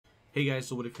Hey guys,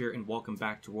 so WhatiF here, and welcome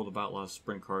back to World of Outlaws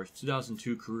Sprint Cars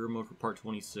 2002 Career Mode for Part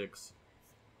 26.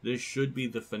 This should be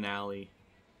the finale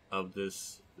of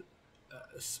this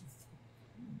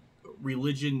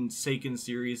religion-saken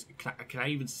series. Can I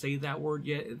even say that word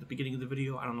yet at the beginning of the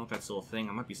video? I don't know if that's still a thing.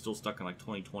 I might be still stuck in like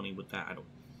 2020 with that.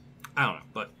 I don't know,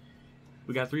 but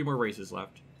we got 3 more races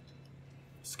left.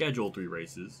 Scheduled 3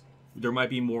 races. There might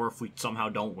be more if we somehow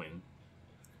don't win.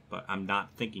 But I'm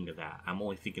not thinking of that. I'm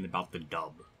only thinking about the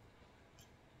dub.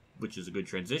 Which is a good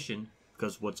transition,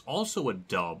 because what's also a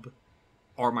dub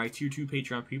are my Tier 2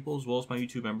 Patreon people, as well as my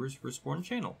YouTube members for supporting the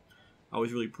channel. I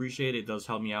always really appreciate it. It does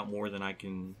help me out more than I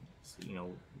can,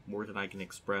 more than I can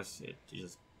express. It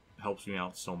just helps me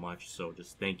out so much, so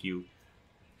just thank you.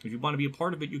 If you want to be a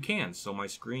part of it, you can, so my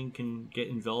screen can get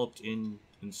enveloped in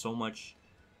so much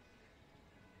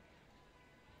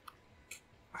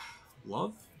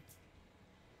love?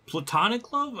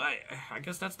 Platonic love? I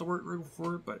guess that's the word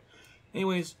for it, but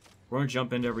anyways, we're going to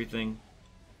jump into everything,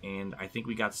 and I think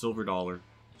we got silver dollar,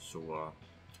 so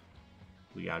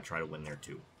we got to try to win there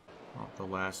too. Off the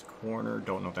last corner,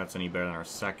 don't know if that's any better than our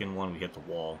second one. We hit the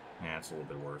wall. Nah, it's a little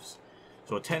bit worse.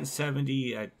 So a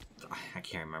 1070, I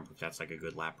can't remember if that's like a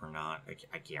good lap or not.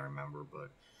 I can't remember,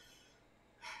 but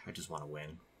I just want to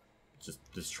win. Just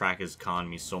this track has conned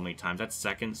me so many times. That's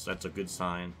seconds, that's a good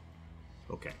sign.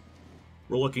 Okay.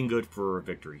 We're looking good for a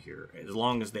victory here. As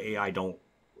long as the AI don't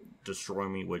destroy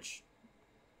me, which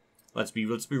let's be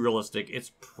realistic,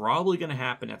 it's probably gonna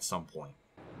happen at some point.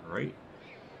 Alright?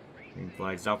 Green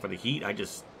flags out for the heat. I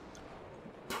just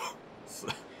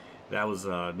that was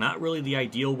not really the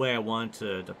ideal way I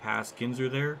wanted to pass Kinzer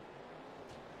there.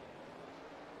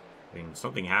 I mean,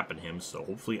 something happened to him, so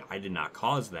hopefully I did not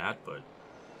cause that, but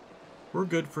we're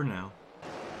good for now.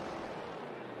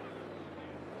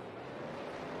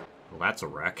 Well, that's a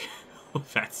wreck.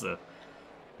 That's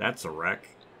a wreck.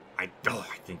 I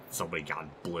think somebody got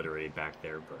obliterated back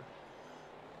there, but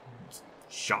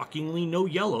shockingly no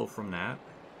yellow from that.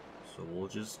 So we'll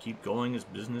just keep going as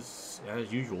business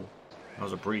as usual. That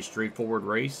was a pretty straightforward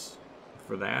race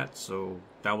for that, so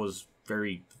that was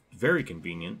very, very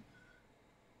convenient.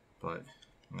 But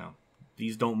no,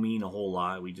 these don't mean a whole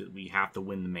lot. We have to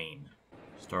win the main.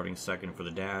 Starting second for the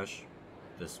dash.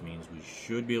 This means we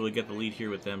should be able to get the lead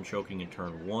here with them choking in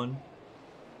turn 1.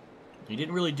 He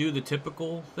didn't really do the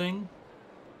typical thing,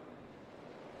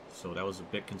 so that was a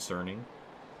bit concerning.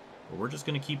 But we're just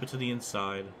going to keep it to the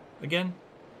inside. Again,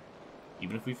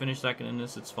 even if we finish second in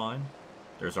this, it's fine.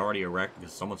 There's already a wreck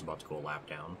because someone's about to go a lap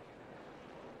down.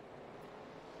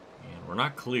 And we're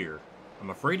not clear. I'm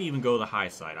afraid to even go to the high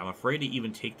side. I'm afraid to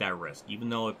even take that risk, even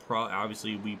though it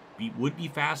obviously would be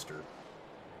faster.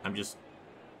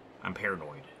 I'm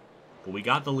paranoid. But we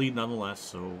got the lead nonetheless,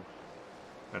 so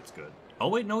that's good. Oh,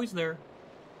 wait, no, he's there.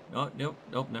 Oh, nope,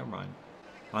 never mind.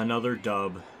 Another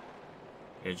dub.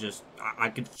 It just, I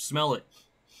could smell it.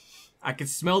 I could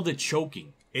smell the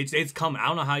choking. It's come, I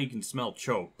don't know how you can smell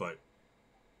choke, but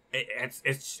it's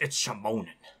shamonin.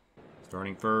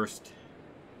 Starting first,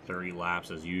 30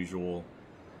 laps as usual.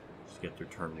 Just get through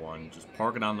turn 1. Just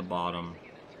park it on the bottom.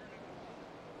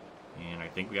 And I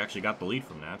think we actually got the lead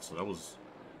from that, so that was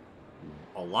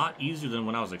a lot easier than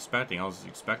what I was expecting. I was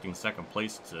expecting second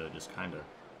place to just kind of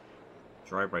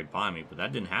drive right by me, but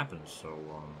that didn't happen, so,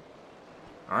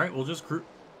 alright, we'll just cruise.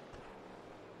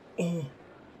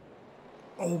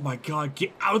 Oh my god,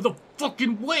 get out of the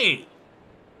fucking way!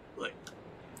 Like,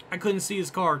 I couldn't see his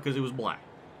car because it was black.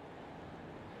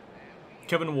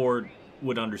 Kevin Ward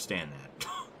would understand that.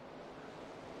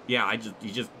 Yeah,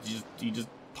 he just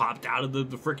popped out of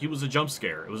the frick. It was a jump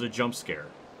scare. It was a jump scare.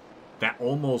 That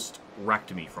almost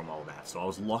wrecked me from all that, so I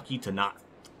was lucky to not,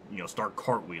 start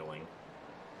cartwheeling.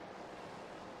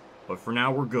 But for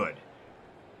now, we're good.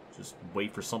 Just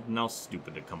wait for something else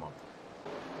stupid to come up.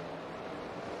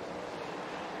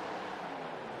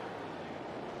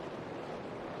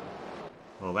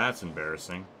 Well, that's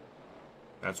embarrassing.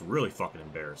 That's really fucking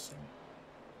embarrassing.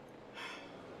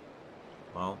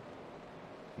 Well,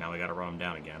 now we gotta run him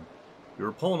down again. We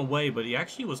were pulling away, but he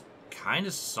actually was kind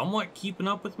of somewhat keeping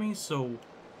up with me, so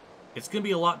it's gonna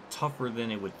be a lot tougher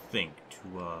than it would think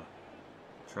to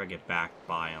try to get back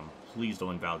by him. Please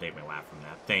don't invalidate my lap from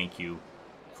that. Thank you.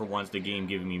 For once, the game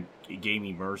gave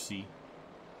me mercy.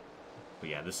 But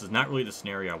yeah, this is not really the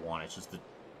scenario I want. It's just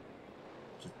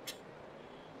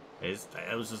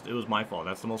it was my fault.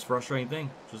 That's the most frustrating thing.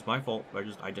 It's just my fault.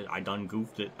 I done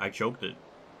goofed it. I choked it.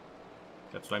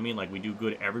 That's what I mean. Like, we do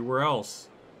good everywhere else.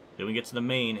 Then we get to the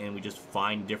main, and we just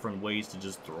find different ways to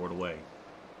just throw it away.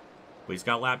 But he's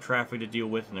got lap traffic to deal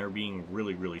with, and they're being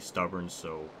really, really stubborn,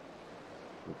 so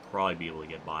we'll probably be able to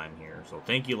get by him here. So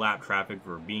thank you, lap traffic,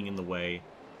 for being in the way.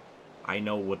 I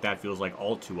know what that feels like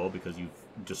all too well because you've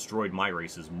destroyed my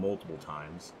races multiple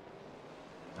times.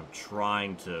 I'm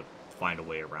trying to find a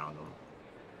way around them.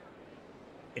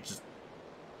 It just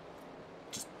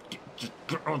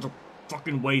get out of the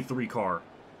fucking way, 3 car.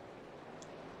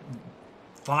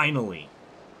 Finally.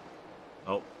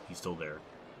 Oh, he's still there.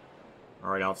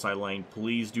 Alright, outside lane,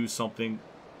 please do something.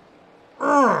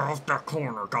 Off that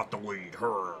corner, got the lead.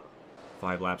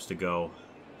 5 laps to go.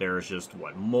 There's just,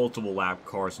 what, multiple lap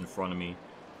cars in front of me.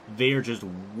 They're just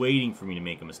waiting for me to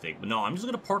make a mistake. But no, I'm just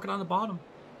going to park it on the bottom.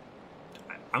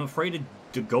 I'm afraid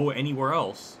to go anywhere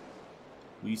else.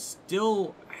 We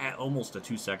still had almost a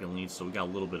 2-second lead, so we got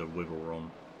a little bit of wiggle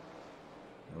room.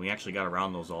 And we actually got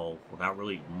around those all without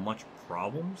really much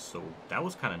problems, so that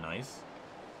was kind of nice.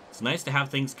 It's nice to have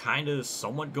things kind of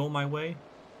somewhat go my way.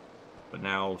 But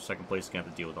now, second place is going to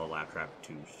have to deal with all lap traffic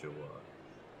too, so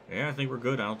yeah, I think we're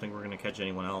good. I don't think we're going to catch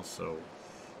anyone else, so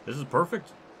this is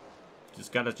perfect.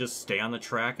 Just got to stay on the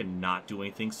track and not do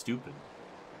anything stupid.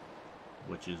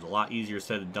 Which is a lot easier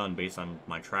said than done based on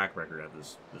my track record at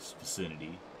this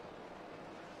vicinity.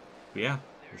 But yeah,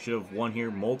 we should have won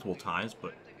here multiple times,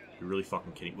 but you're really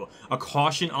fucking kidding. Well, a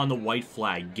caution on the white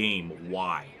flag game.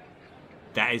 Why?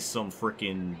 That is some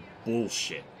freaking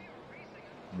bullshit.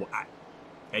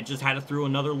 It just had to throw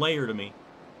another layer to me.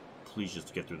 Please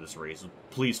just get through this race.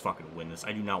 Please fucking win this.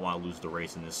 I do not want to lose the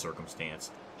race in this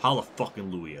circumstance.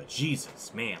 Hallelujah.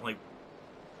 Jesus, man. Like,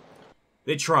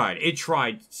 it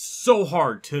tried so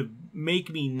hard to make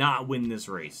me not win this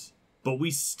race. But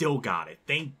we still got it.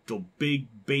 Thank the big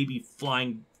baby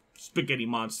flying spaghetti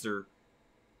monster.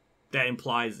 That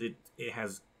implies it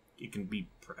can be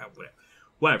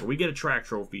whatever. We get a track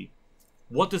trophy.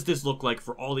 What does this look like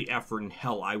for all the effort and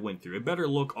hell I went through? It better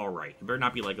look alright. It better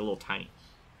not be like a little tiny.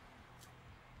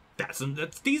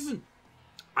 That's decent.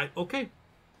 Okay.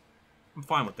 I'm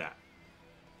fine with that.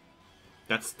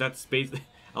 That's basically.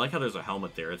 I like how there's a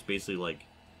helmet there. It's basically like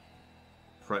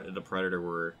the Predator,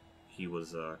 where he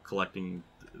was collecting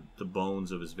the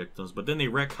bones of his victims, but then they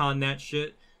retconned that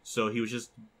shit, so he was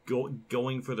just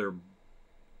going for their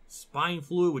spine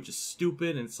fluid, which is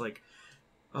stupid. And it's like,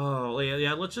 oh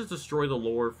yeah, let's just destroy the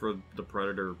lore for the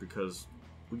Predator because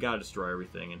we gotta destroy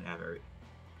everything and have it.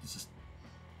 It's just,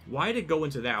 why did it go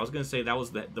into that? I was gonna say that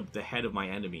was the head of my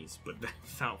enemies, but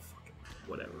that's not fucking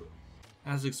whatever.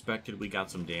 As expected, we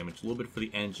got some damage. A little bit for the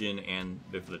engine and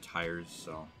a bit for the tires,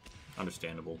 so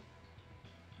understandable.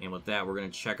 And with that, we're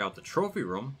going to check out the trophy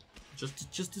room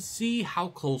just to see how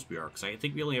close we are. Because I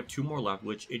think we only have 2 more left,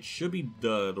 which it should be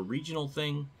the regional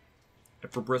thing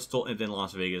for Bristol and then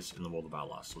Las Vegas in the World of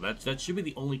Outlaws. So that should be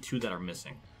the only 2 that are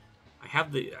missing.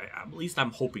 At least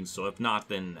I'm hoping so. If not,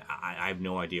 then I have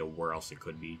no idea where else it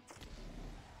could be.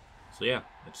 So yeah,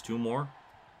 it's 2 more.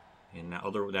 And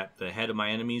the head of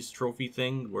my enemies trophy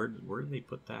thing, where did they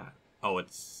put that? Oh,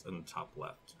 it's in the top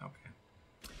left. Okay.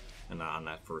 And on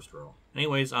that first row.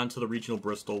 Anyways, on to the regional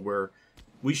Bristol, where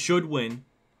we should win.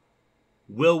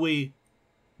 Will we?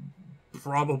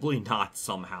 Probably not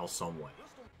somehow, some way.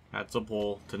 That's a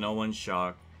pull to no one's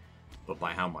shock. But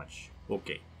by how much?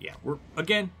 Okay, yeah, we're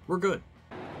good.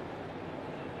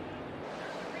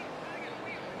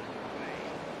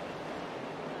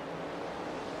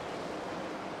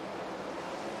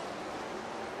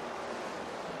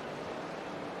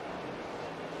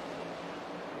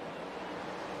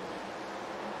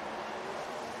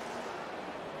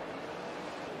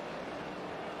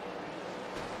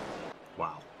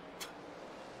 Wow.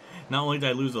 Not only did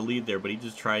I lose the lead there, but he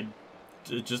just tried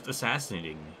just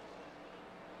assassinating me.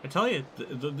 I tell you,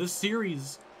 this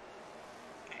series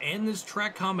and this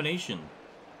track combination,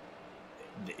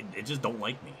 it just don't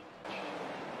like me.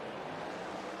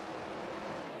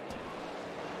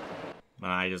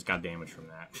 I just got damage from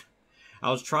that. I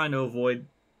was trying to avoid.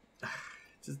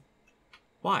 Just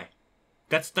why?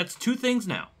 That's 2 things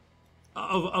now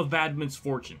of bad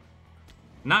misfortune.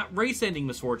 Not race-ending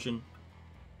misfortune,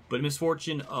 but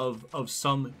misfortune of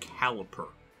some caliber.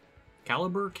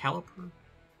 Caliber?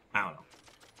 I don't know.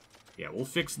 Yeah, we'll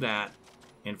fix that.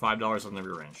 And $5 on the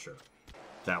rear end, sure.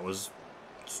 That was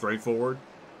straightforward,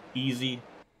 easy.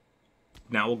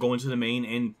 Now we'll go into the main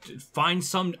and find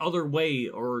some other way,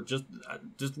 or just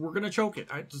we're gonna choke it.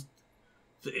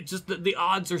 The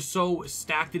odds are so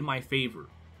stacked in my favor.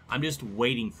 I'm just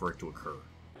waiting for it to occur.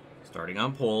 Starting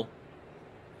on pole,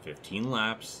 15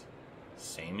 laps,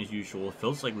 same as usual. It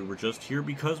feels like we were just here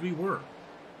because we were.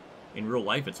 In real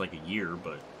life, it's like a year,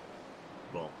 but,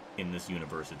 well, in this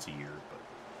universe, it's a year, but,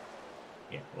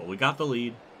 yeah. Well, we got the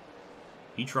lead.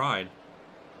 He tried.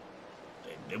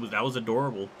 That was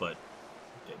adorable, but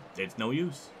It's no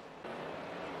use.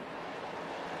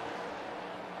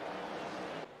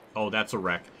 Oh, that's a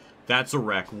wreck. That's a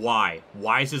wreck. Why?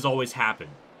 Why does this always happen?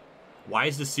 Why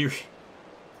is this series...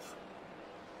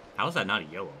 How is that not a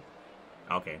yellow?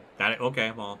 Okay.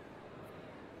 Okay, well...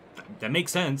 That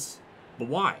makes sense. But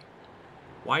why?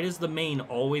 Why does the main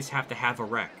always have to have a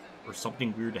wreck? Or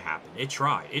something weird to happen? It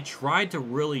tried. It tried to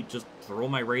really just throw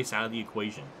my race out of the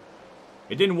equation.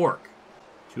 It didn't work.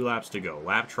 2 laps to go.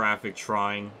 Lap traffic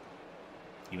trying.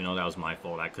 Even though that was my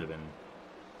fault, that could have been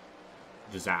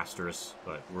disastrous.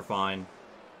 But we're fine.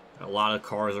 A lot of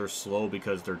cars are slow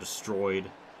because they're destroyed.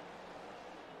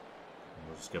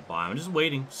 We'll just get by. I'm just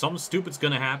waiting. Something stupid's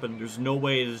going to happen. There's no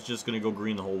way it's just going to go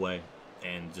green the whole way.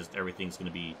 And just everything's going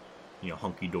to be, you know,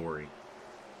 hunky-dory.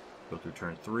 Go through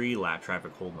turn 3. Lap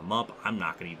traffic holding them up. I'm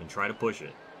not going to even try to push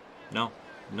it. No.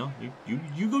 No.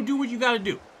 You go do what you got to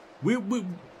do.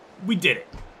 We did it.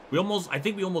 I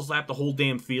think we almost lapped the whole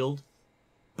damn field.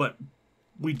 But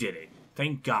we did it.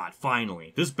 Thank God.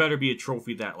 Finally. This better be a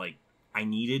trophy that, like, I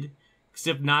needed. Because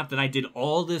if not, then I did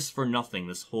all this for nothing.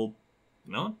 This whole...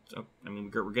 No? I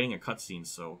mean, we're getting a cutscene,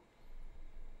 so...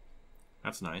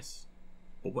 That's nice.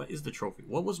 But what is the trophy?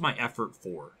 What was my effort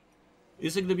for?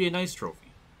 Is it going to be a nice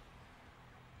trophy?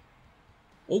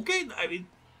 Okay, I mean...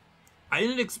 I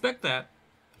didn't expect that.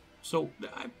 So,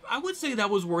 I would say that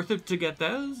was worth it to get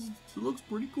that. It looks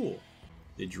pretty cool.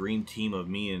 The dream team of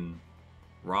me and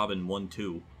Robin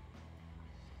 1-2.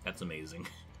 That's amazing.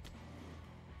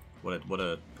 What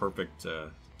a perfect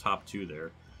top 2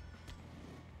 there.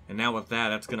 And now with that,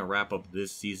 that's going to wrap up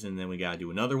this season. Then we got to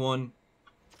do another one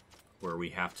where we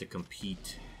have to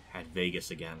compete at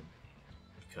Vegas again.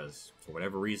 Because for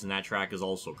whatever reason, that track is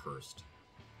also cursed.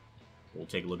 We'll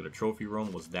take a look at the trophy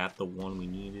room. Was that the one we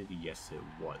needed? Yes,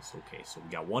 it was. Okay, so we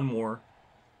got one more.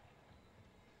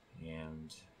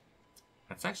 And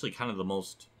that's actually kind of the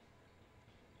most...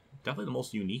 Definitely the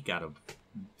most unique out of...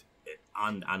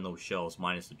 On those shells,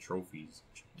 minus the trophies,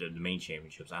 the main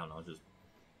championships. I don't know, it just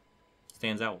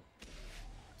stands out.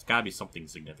 It's gotta be something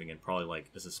significant, probably like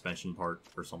a suspension part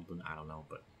or something. I don't know,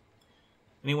 but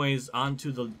anyways, on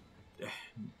to the.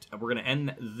 We're gonna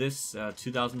end this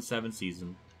 2007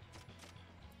 season,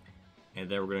 and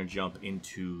then we're gonna jump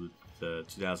into the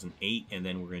 2008, and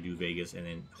then we're gonna do Vegas, and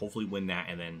then hopefully win that,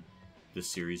 and then this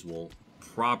series will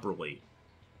properly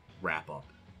wrap up.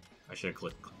 I should have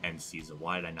clicked end season.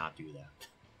 Why did I not do that?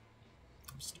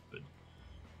 I'm stupid.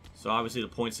 So obviously the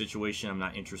point situation I'm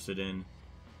not interested in.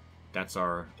 That's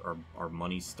our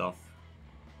money stuff.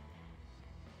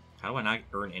 How do I not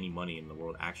earn any money in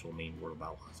the actual main World of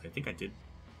Outlaws? I think I did.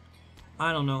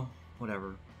 I don't know.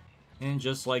 Whatever. And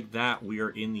just like that, we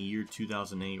are in the year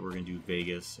 2008. We're going to do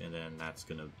Vegas, and then that's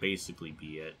going to basically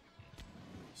be it.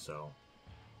 So,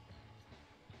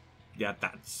 yeah,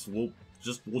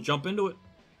 we'll jump into it.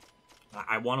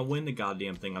 I want to win the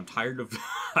goddamn thing. I'm tired of...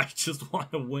 I just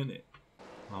want to win it.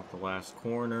 Off the last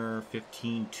corner.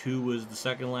 15.2 is the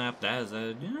second lap. That is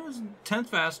a 10th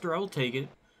faster. I will take it.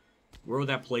 Where would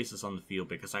that place us on the field?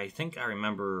 Because I think I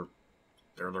remember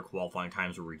their other qualifying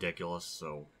times were ridiculous.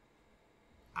 So,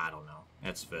 I don't know.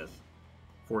 That's 5th.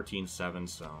 14.7,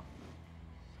 so...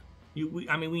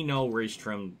 I mean, we know race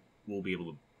trim will be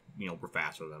able to... You know, we're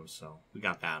faster than them, so... We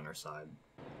got that on our side.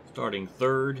 Starting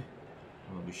 3rd.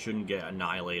 We shouldn't get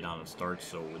annihilated on the start,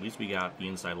 so at least we got the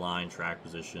inside line, track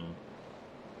position.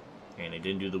 And they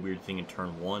didn't do the weird thing in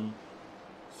turn 1.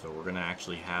 So we're going to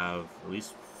actually have, at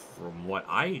least from what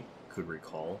I could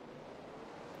recall,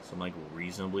 some like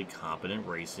reasonably competent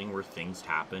racing where things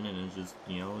happen and it's just,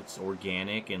 you know, it's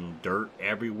organic and dirt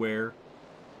everywhere.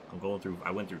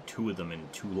 I went through 2 of them in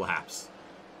 2 laps.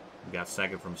 We got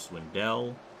second from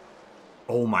Swindell.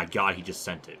 Oh my god, he just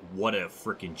sent it. What a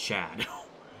freaking Chad.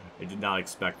 I did not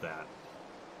expect that.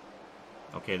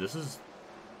 Okay, this is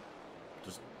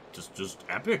just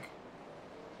epic.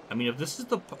 I mean, if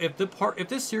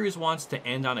this series wants to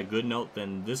end on a good note,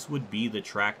 then this would be the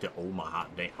track to Omaha.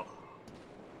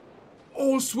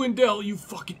 Oh, Swindell, you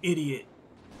fucking idiot!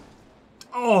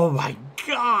 Oh my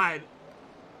god!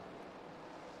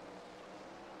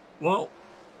 Well,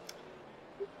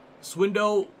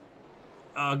 Swindell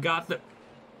got the.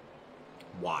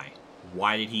 Why?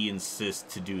 Why did he insist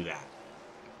to do that?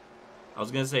 I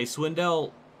was going to say,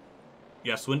 Swindell...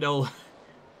 Yeah, Swindell...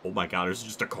 Oh my god, there's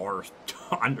just a car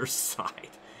on their side.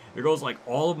 There goes, like,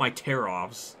 all of my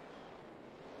tear-offs.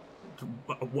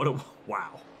 What a...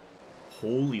 Wow.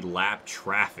 Holy lap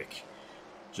traffic.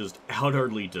 Just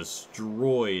utterly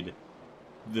destroyed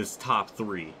this top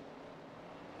 3.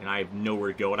 And I have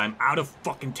nowhere to go, and I'm out of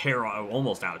fucking tear-offs.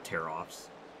 Almost out of tear-offs.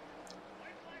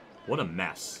 What a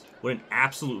mess. What an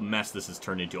absolute mess this has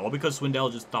turned into. All because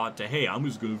Swindell just thought to, hey, I'm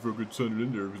just gonna freaking send it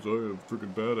in there because I am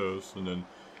freaking badass. And then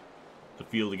the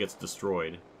field gets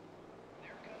destroyed.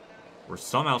 We're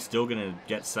somehow still gonna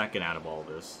get second out of all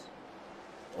this.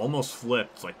 Almost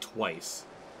flipped like twice.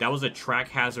 That was a track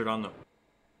hazard on the...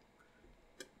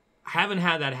 I haven't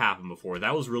had that happen before.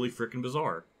 That was really freaking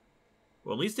bizarre.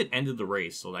 Well, at least it ended the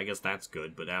race, so I guess that's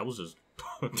good. But that was just...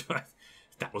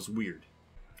 that was weird.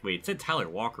 Wait, it said Tyler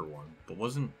Walker won, but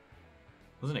wasn't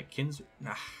it Kinzer?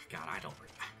 God, I don't...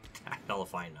 Hell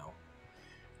if I know.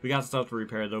 We got stuff to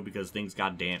repair, though, because things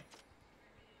got damp.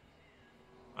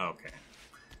 Okay.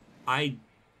 I'm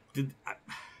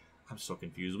so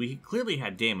confused. We clearly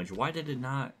had damage. Why did it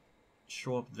not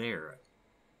show up there?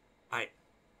 I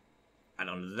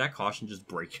don't know. Did that caution just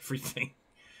break everything?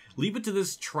 Leave it to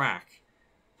this track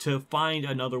to find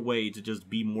another way to just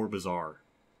be more bizarre.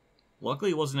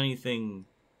 Luckily, it wasn't anything...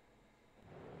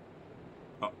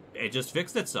 Oh, it just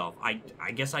fixed itself. I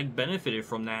guess I benefited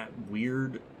from that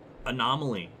weird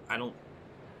anomaly. I don't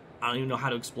even know how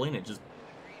to explain it. Just...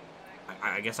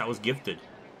 I guess I was gifted.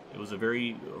 It was a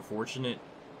very fortunate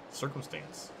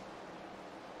circumstance.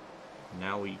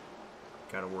 Now we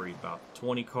gotta worry about the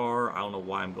 20 car. I don't know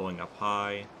why I'm going up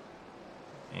high.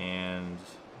 And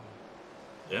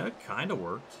yeah, it kind of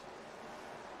worked.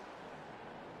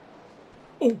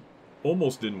 Oh,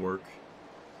 almost didn't work.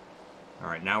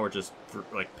 Alright, now we're just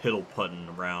like piddle-putting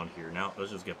around here. Now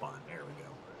let's just get by. There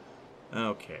we go.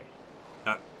 Okay.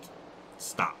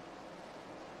 Stop.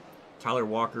 Tyler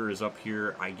Walker is up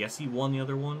here. I guess he won the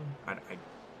other one.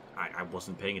 I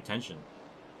wasn't paying attention.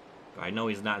 But I know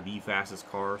he's not the fastest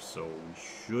car, so we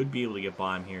should be able to get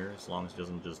by him here as long as he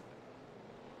doesn't just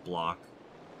block.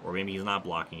 Or maybe he's not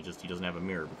blocking, he doesn't have a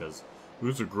mirror, because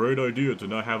it's a great idea to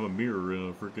not have a mirror in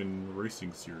a freaking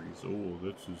racing series. Oh,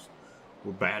 that's just...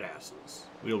 We're badasses.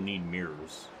 We don't need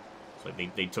mirrors. It's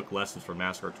like they took lessons from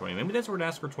NASCAR 20. Maybe that's where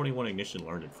NASCAR 21 Ignition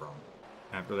learned it from.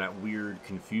 After that weird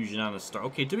confusion on the start.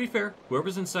 Okay, to be fair,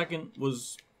 whoever's in second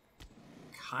was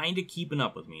kind of keeping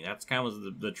up with me. That's kind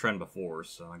of the trend before,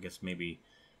 so I guess maybe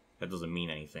that doesn't mean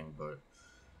anything, but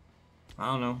I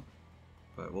don't know.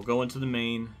 But we'll go into the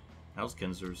main. That was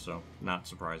Kinzer, so not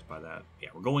surprised by that. Yeah,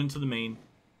 we're going into the main.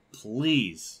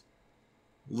 Please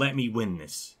let me win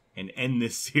this and end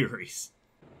this series.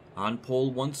 On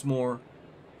pole once more.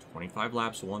 25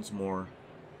 laps once more.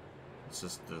 It's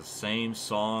just the same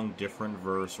song, different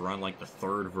verse. We're on like the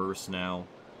third verse now.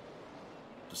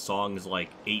 The song is like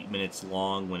 8 minutes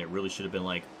long when it really should have been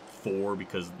like 4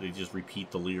 because they just repeat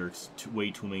the lyrics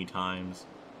way too many times.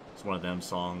 It's one of them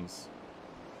songs.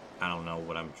 I don't know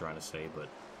what I'm trying to say, but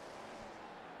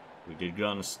we did good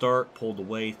on the start, pulled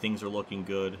away, things are looking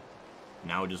good.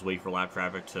 Now we just wait for lap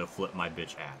traffic to flip my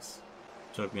bitch ass.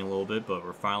 Took me a little bit, but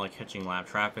we're finally catching lap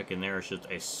traffic, and there's just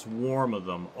a swarm of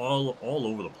them all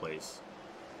over the place.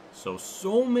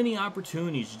 So many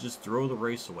opportunities to just throw the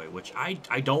race away, which I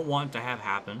don't want to have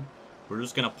happen. We're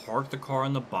just going to park the car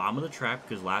on the bottom of the track,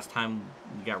 because last time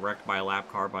we got wrecked by a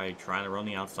lap car by trying to run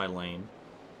the outside lane.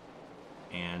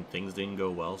 And things didn't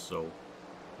go well, so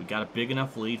we got a big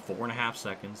enough lead, 4.5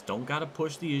 seconds. Don't got to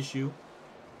push the issue.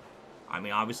 I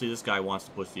mean, obviously this guy wants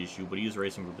to push the issue, but he is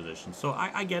racing for position. So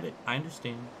I get it. I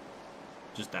understand.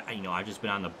 Just that, you know, I've just been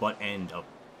on the butt end of...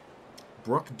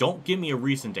 Brooke, don't give me a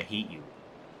reason to hate you.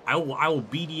 I will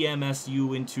BDMS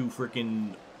you into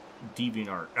freaking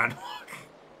DeviantArt.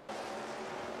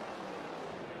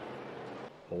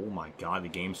 Oh my god, the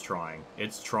game's trying.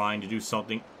 It's trying to do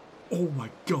something. Oh my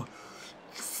god.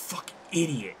 You fucking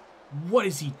idiot. What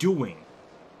is he doing?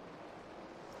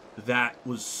 That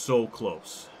was so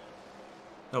close.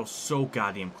 That was so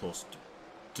goddamn close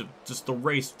to just the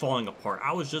race falling apart.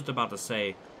 I was just about to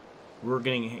say we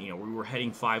were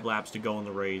heading 5 laps to go in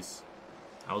the race.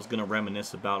 I was gonna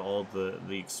reminisce about all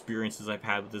the experiences I've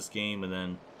had with this game, and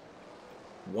then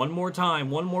one more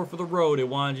for the road, it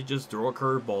wanted to just throw a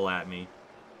curveball at me.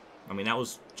 I mean, that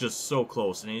was just so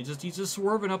close, and he's just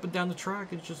swerving up and down the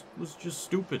track. It was just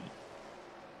stupid.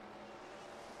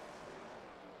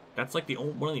 That's like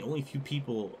one of the only few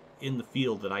people in the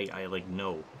field that I like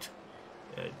know.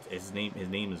 His name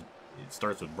is, it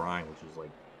starts with Brian, which is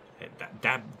like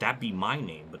that'd be my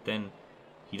name, but then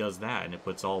he does that and it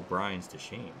puts all Brian's to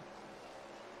shame.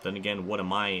 Then again, what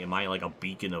am I? Am I like a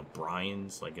beacon of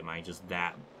Brian's? Like, am I just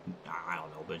that? I don't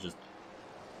know, but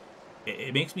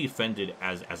it makes me offended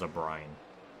as a Brian,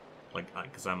 like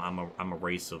because I'm a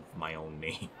race of my own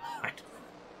name.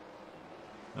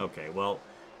 Okay, well.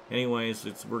 Anyways,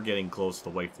 we're getting close to the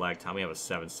white flag time. We have a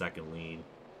 7-second lead.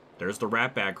 There's the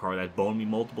rat bag car that boned me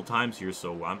multiple times here,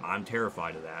 so I'm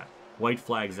terrified of that. White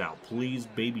flag's out. Please,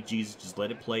 baby Jesus, just let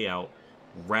it play out.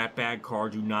 Ratbag car,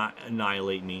 do not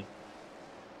annihilate me.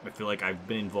 I feel like I've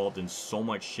been involved in so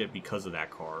much shit because of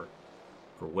that car.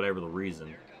 For whatever the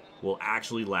reason. We'll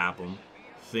actually lap them.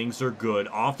 Things are good.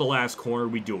 Off the last corner,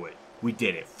 we do it. We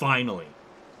did it. Finally.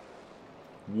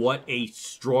 What a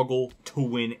struggle to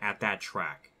win at that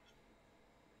track.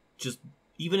 Just,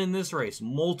 even in this race,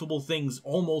 multiple things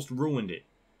almost ruined it.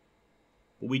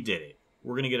 But we did it.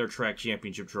 We're going to get our track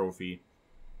championship trophy.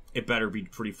 It better be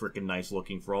pretty freaking nice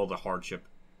looking for all the hardship,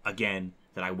 again,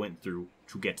 that I went through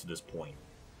to get to this point.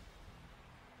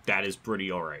 That is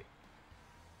pretty alright.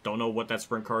 Don't know what that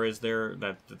sprint car is there.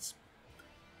 That's...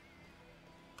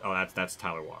 Oh, that's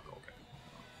Tyler Walker.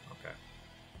 Okay.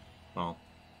 Well.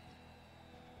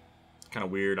 It's kind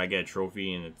of weird. I get a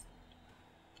trophy and it's...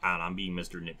 I don't know, I'm being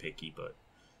Mr. Nitpicky, but...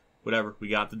 Whatever. We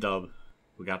got the dub.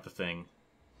 We got the thing.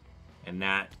 And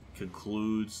that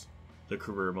concludes the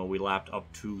career mode. We lapped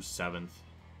up to 7th.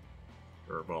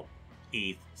 Or, well,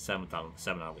 8th, 7th on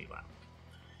 7 on lead lap.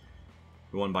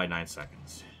 We won by 9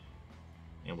 seconds.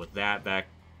 And with that,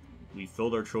 we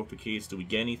filled our trophy case. Do we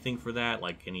get anything for that?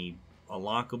 Like any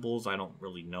unlockables? I don't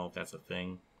really know if that's a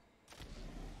thing.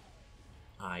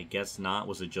 I guess not.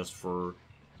 Was it just for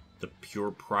the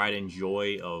pure pride and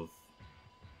joy of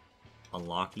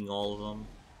unlocking all of them?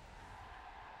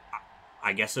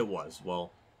 I guess it was.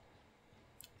 Well,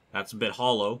 that's a bit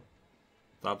hollow.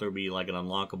 Thought there would be like an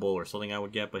unlockable or something I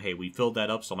would get. But hey, we filled that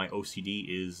up, so my OCD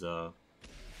is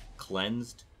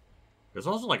cleansed. There's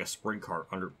also like a sprint car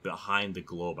behind the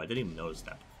globe. I didn't even notice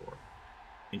that before.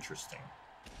 Interesting.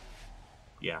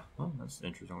 Yeah, well, that's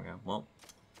interesting. Yeah, well,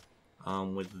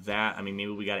 with that, I mean,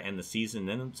 maybe we got to end the season,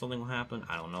 then something will happen.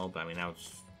 I don't know, but I mean, now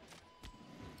it's...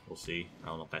 We'll see. I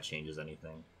don't know if that changes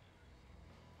anything.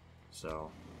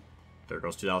 So, there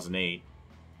goes 2008.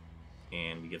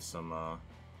 And we get some, I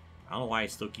don't know why I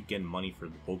still keep getting money for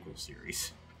the local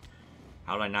series.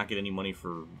 How did I not get any money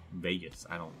for Vegas?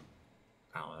 I don't know.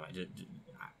 I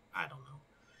don't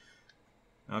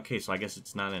know. Okay, so I guess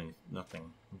it's not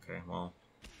nothing. Okay, well,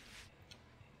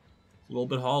 a little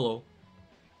bit hollow,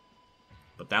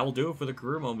 but that will do it for the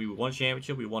career mode. We won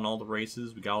championship. We won all the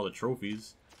races. We got all the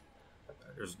trophies.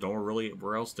 There's no really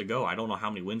where else to go. I don't know how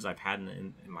many wins I've had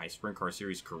in my sprint car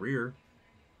series career,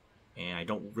 and I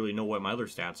don't really know what my other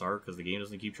stats are because the game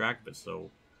doesn't keep track of it.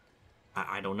 So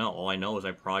I don't know. All I know is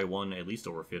I probably won at least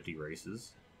over 50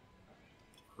 races.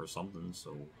 Or something,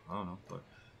 so I don't know.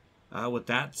 But with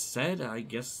that said, I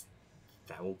guess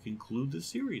that will conclude the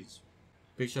series.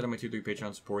 Big shout out to my 2-3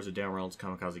 Patreon supporters at Dan Reynolds,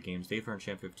 Kamikazegames, Dave Farron,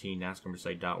 Champ 15,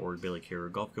 NASCARMersite.org, Billy Carrier,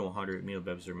 Golf Go 100,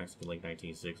 EmilioBebzer, Mexican Lake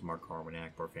 1986, Mark Harman,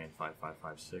 Akbar Fan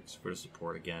 5556 for the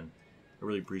support again. I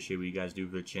really appreciate what you guys do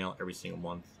for the channel every single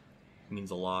month. It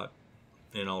means a lot,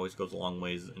 and it always goes a long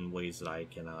ways in ways that I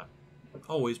cannot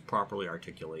always properly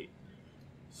articulate.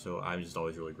 So I'm just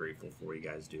always really grateful for what you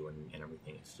guys do and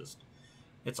everything.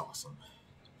 It's awesome.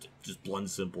 Just blunt and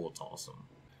simple, it's awesome.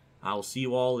 I'll see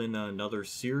you all in another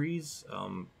series.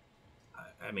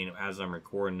 I mean, as I'm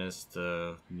recording this,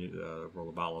 the new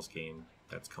Outlaws game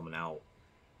that's coming out,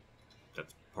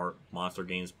 that's part Monster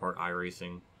Games, part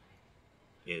iRacing,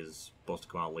 is supposed to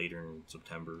come out later in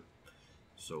September.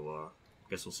 So, I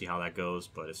guess we'll see how that goes.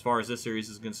 But as far as this series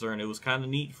is concerned, it was kind of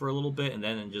neat for a little bit, and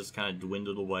then it just kind of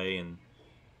dwindled away and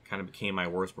kind of became my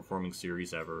worst performing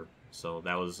series ever. So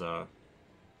that was,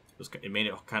 it made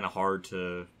it kind of hard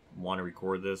to want to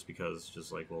record this because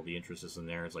just like, well, the interest isn't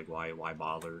there. It's like, why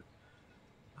bother?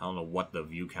 I don't know what the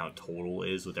view count total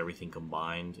is with everything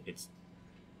combined. It's,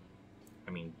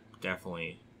 I mean,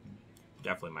 definitely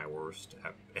my worst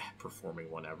at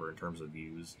performing one ever in terms of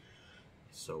views.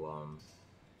 So,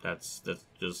 that's just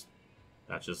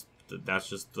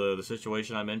the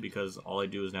situation I'm in because all I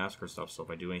do is NASCAR stuff. So if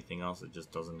I do anything else, it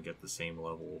just doesn't get the same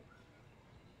level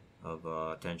of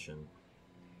attention.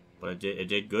 But it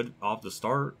did good off the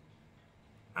start.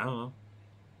 I don't know,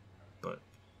 but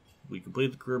we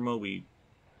completed the career mode. We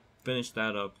finished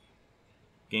that up.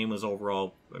 Game was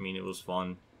overall, I mean, it was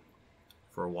fun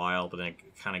for a while, but then it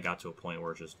kind of got to a point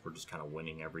where we're just kind of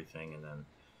winning everything, and then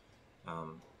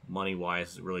money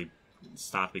wise, it really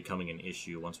stopped becoming an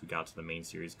issue once we got to the main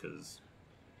series because,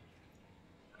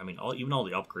 I mean, even all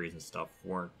the upgrades and stuff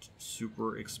weren't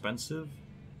super expensive.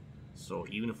 So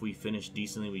even if we finished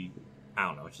decently, I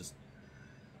don't know. It's just,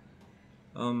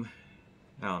 I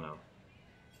don't know.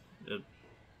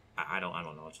 I don't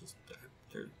know. It's just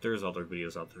there's other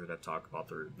videos out there that talk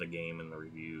about the game and the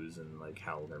reviews and like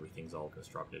how everything's all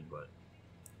constructed. But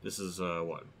this is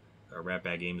what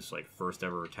Ratbag like first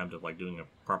ever attempt at like doing a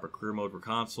proper career mode for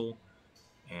console.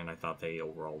 And I thought they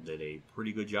overall did a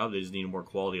pretty good job. They just needed more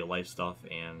quality of life stuff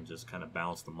and just kind of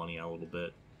balance the money out a little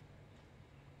bit.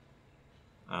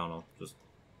 I don't know. Just,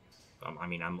 I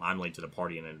mean, I'm late to the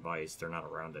party and advice. They're not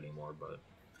around anymore, but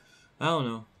I don't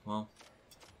know. Well,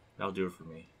 that'll do it for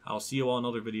me. I'll see you all in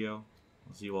another video.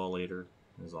 I'll see you all later.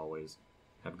 As always,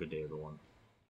 have a good day, everyone.